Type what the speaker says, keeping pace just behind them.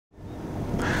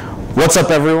What's up,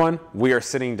 everyone? We are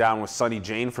sitting down with Sunny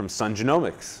Jain from Sun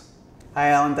Genomics. Hi,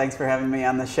 Alan. Thanks for having me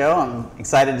on the show. I'm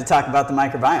excited to talk about the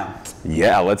microbiome.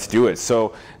 Yeah, let's do it.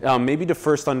 So maybe to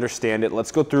first understand it,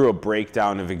 let's go through a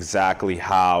breakdown of exactly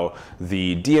how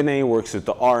the DNA works with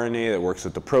the RNA, that works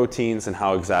with the proteins, and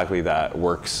how exactly that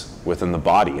works within the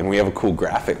body. And we have a cool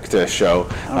graphic to show,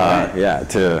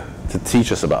 to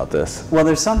teach us about this. Well,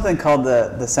 there's something called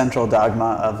the central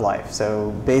dogma of life.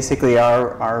 So basically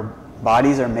our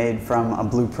bodies are made from a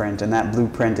blueprint, and that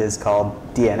blueprint is called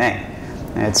DNA.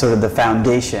 And it's sort of the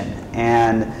foundation.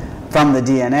 And from the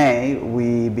DNA,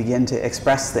 we begin to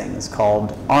express things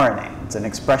called RNA. It's an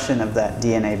expression of that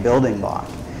DNA building block.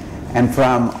 And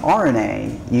from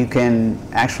RNA, you can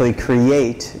actually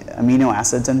create amino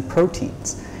acids and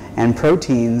proteins. And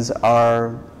proteins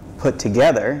are put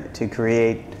together to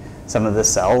create some of the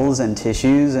cells and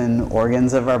tissues and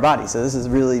organs of our body. So this is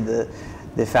really the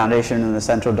foundation and the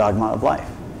central dogma of life.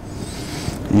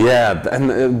 Yeah,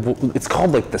 and it's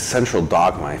called like the central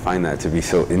dogma. I find that to be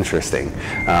so interesting.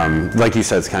 Like you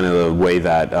said, it's kind of the way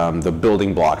that the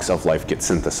building blocks of life get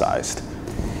synthesized.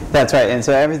 That's right, and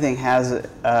so everything has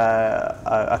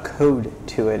a code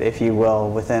to it, if you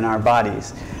will, within our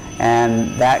bodies.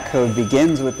 And that code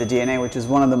begins with the DNA, which is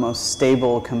one of the most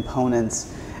stable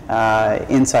components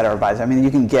inside our bodies. I mean,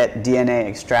 you can get DNA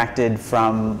extracted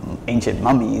from ancient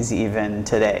mummies even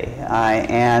today.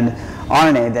 And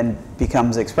RNA then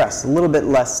becomes expressed. A little bit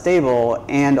less stable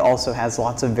and also has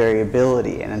lots of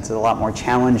variability, and it's a lot more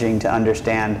challenging to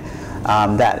understand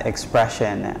that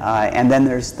expression. And then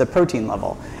there's the protein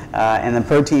level. And the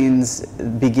proteins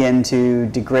begin to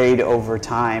degrade over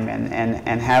time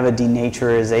and have a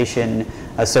denaturization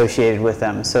associated with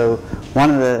them. So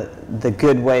one of the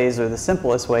good ways, or the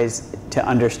simplest ways to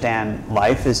understand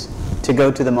life, is to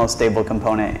go to the most stable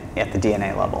component at the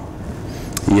DNA level.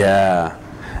 Yeah.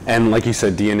 And like you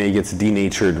said, DNA gets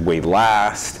denatured way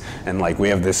last, and like we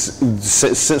have this,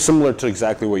 similar to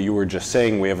exactly what you were just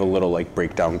saying, we have a little like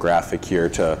breakdown graphic here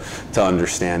to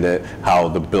understand it, how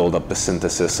the buildup, the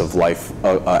synthesis of life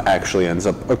actually ends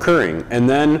up occurring. And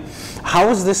then how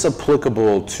is this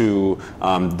applicable to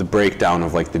the breakdown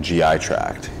of like the GI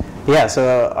tract? Yeah,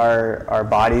 so our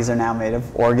bodies are now made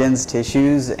of organs,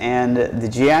 tissues, and the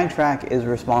GI tract is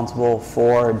responsible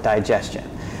for digestion,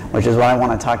 which is what I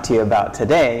want to talk to you about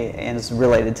today, and it's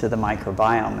related to the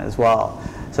microbiome as well.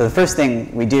 So the first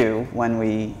thing we do when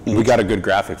we eat... We got a good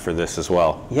graphic for this as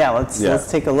well. Yeah,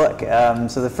 let's take a look.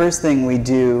 So the first thing we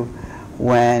do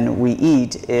when we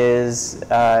eat is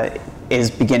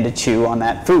begin to chew on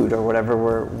that food or whatever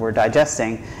we're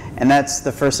digesting. And that's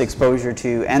the first exposure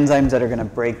to enzymes that are going to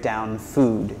break down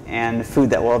food, and food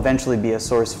that will eventually be a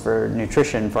source for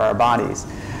nutrition for our bodies.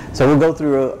 So we'll go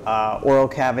through oral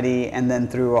cavity and then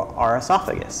through our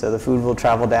esophagus. So the food will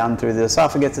travel down through the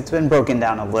esophagus. It's been broken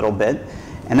down a little bit,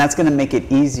 and that's going to make it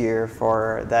easier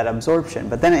for that absorption.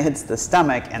 But then it hits the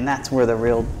stomach, and that's where the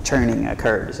real churning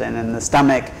occurs. And in the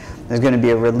stomach, there's going to be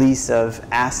a release of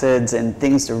acids and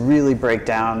things to really break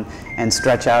down and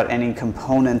stretch out any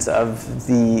components of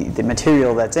the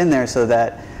material that's in there, so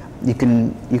that you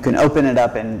can open it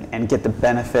up and get the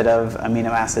benefit of amino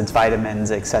acids,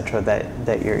 vitamins, etc.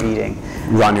 that you're eating.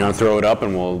 Ron, you want to throw it up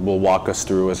and we'll walk us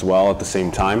through as well at the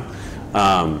same time.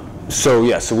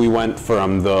 So we went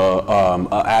from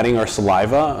the adding our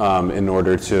saliva in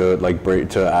order to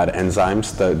add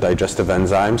enzymes, the digestive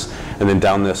enzymes, and then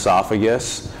down the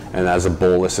esophagus. And as a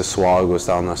bolus is swallowed, goes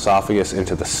down the esophagus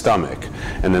into the stomach.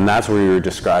 And then that's where you were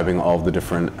describing all of the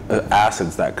different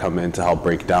acids that come in to help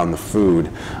break down the food,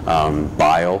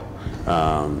 bile.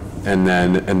 And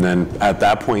then at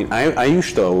that point, I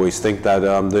used to always think that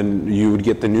then you would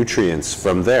get the nutrients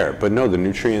from there. But no, the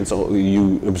nutrients,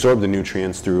 you absorb the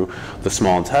nutrients through the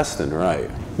small intestine,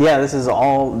 right? Yeah, this is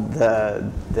all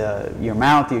your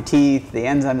mouth, your teeth, the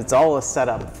enzymes. It's all a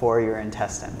setup for your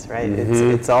intestines, right?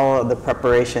 Mm-hmm. It's all the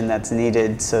preparation that's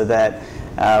needed so that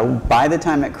by the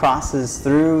time it crosses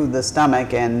through the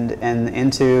stomach and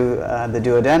into the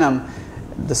duodenum,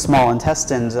 the small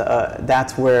intestines,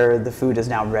 that's where the food is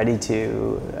now ready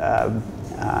to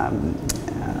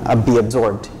be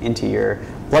absorbed into your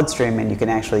bloodstream, and you can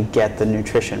actually get the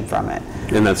nutrition from it.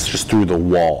 And that's just through the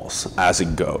walls as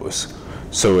it goes.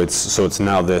 So it's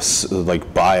now this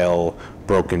like bile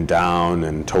broken down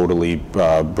and totally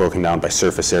broken down by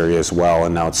surface area as well,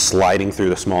 and now it's sliding through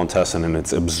the small intestine and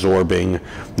it's absorbing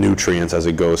nutrients as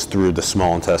it goes through the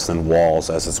small intestine walls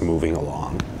as it's moving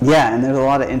along. Yeah, and there's a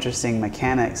lot of interesting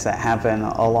mechanics that happen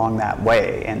along that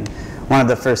way. And one of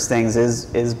the first things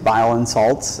is bile and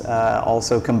salts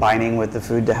also combining with the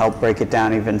food to help break it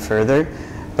down even further.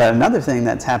 But another thing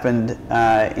that's happened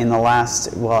in the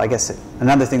last, well, I guess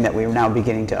another thing that we're now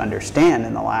beginning to understand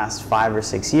in the last 5 or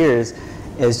 6 years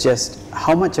is just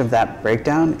how much of that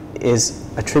breakdown is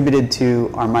attributed to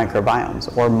our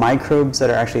microbiomes, or microbes that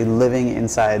are actually living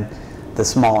inside the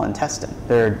small intestine.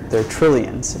 There are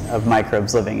trillions of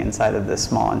microbes living inside of this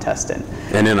small intestine.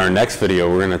 And in our next video,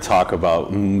 we're going to talk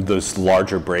about this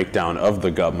larger breakdown of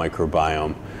the gut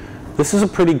microbiome. This is a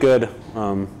pretty good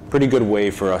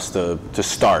way for us to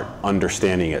start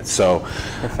understanding it. So,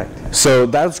 perfect. So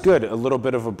that's good. A little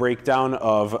bit of a breakdown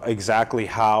of exactly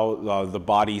how the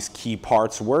body's key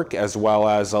parts work, as well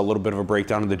as a little bit of a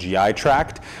breakdown of the GI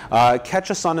tract. Catch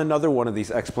us on another one of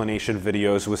these explanation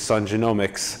videos with Sun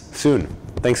Genomics soon.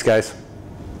 Thanks, guys.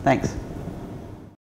 Thanks.